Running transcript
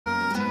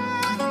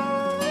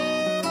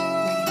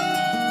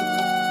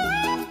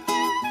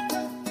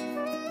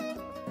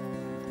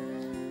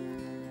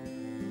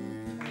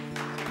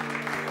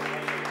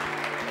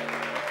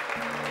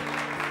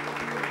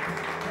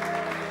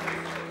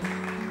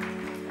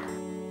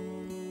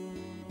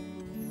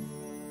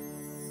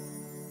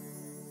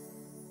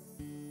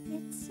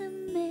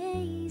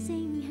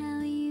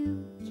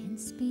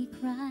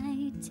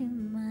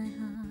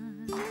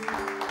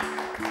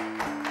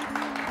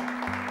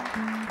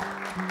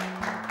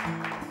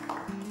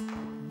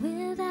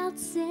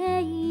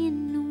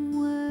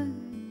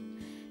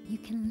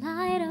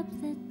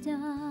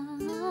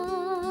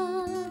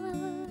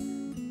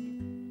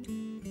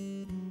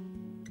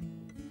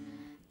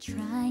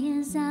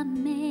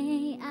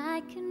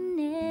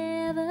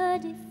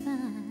never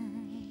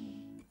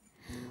define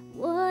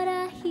what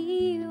I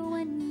hear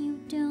when you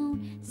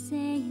don't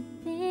say a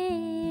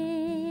thing.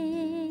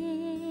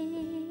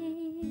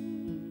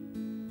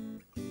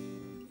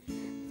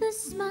 The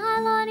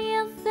smile on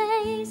your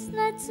face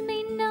lets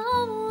me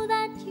know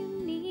that you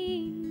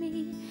need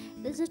me.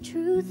 There's a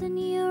truth in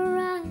your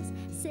eyes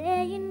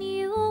saying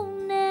you'll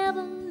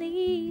never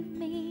leave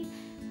me.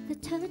 The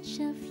touch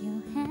of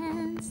your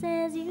hand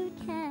says you'd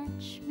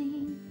catch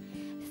me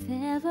if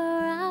ever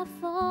I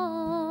fall.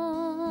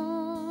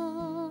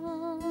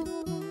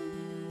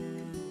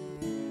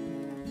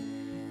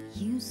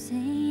 You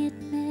say it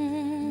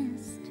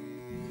best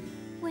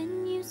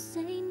when you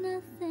say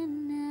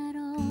nothing at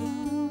all.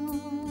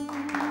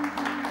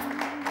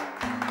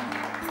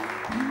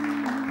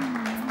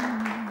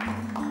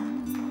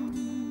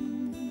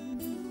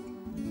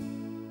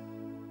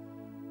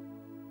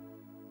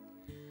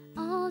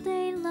 All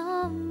day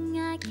long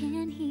I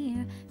can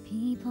hear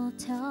people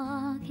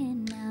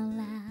talking out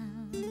loud.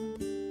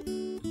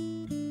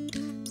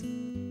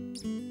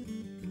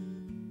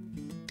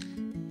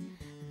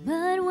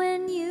 But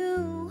when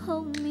you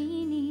hold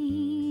me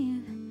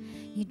near,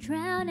 you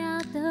drown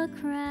out the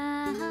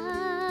crowd.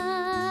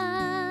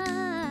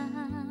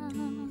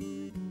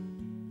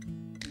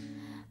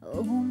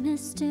 Oh,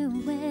 Mr.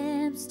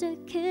 Webster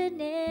could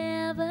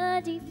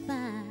never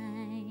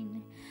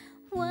define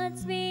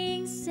what's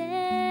being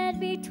said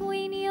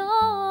between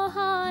your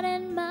heart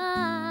and mine.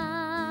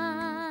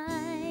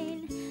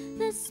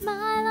 The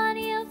smile on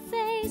your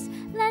face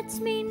lets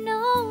me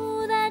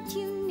know that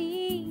you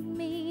need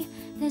me.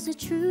 There's a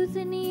truth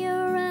in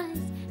your eyes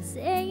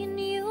saying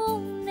you'll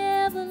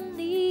never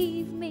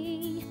leave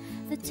me.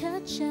 The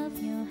touch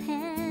of your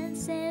hand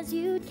says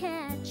you'd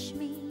catch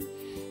me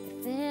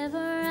if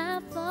ever I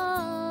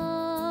fall.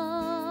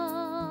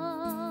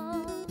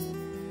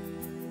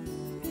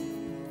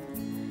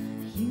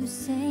 You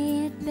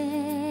say it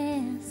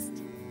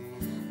best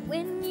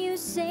when you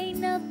say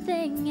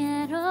nothing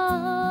at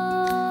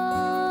all.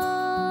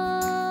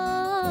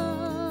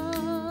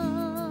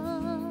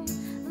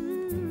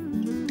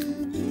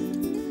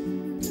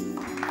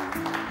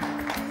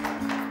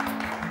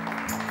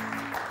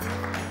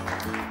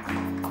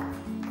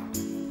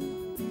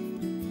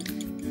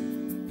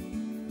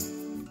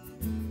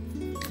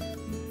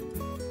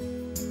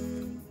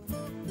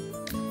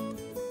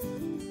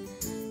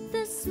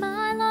 The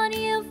smile on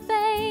your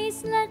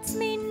face lets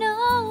me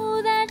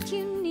know that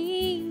you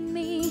need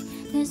me.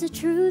 There's a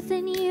truth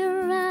in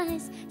your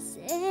eyes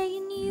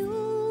saying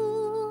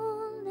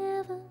you'll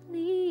never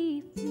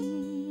leave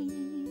me.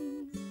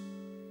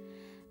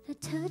 The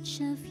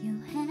touch of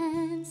your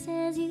hand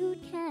says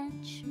you'd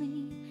catch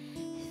me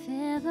if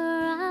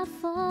ever I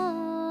fall.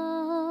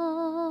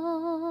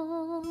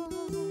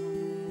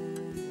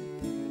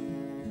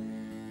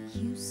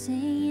 You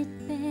say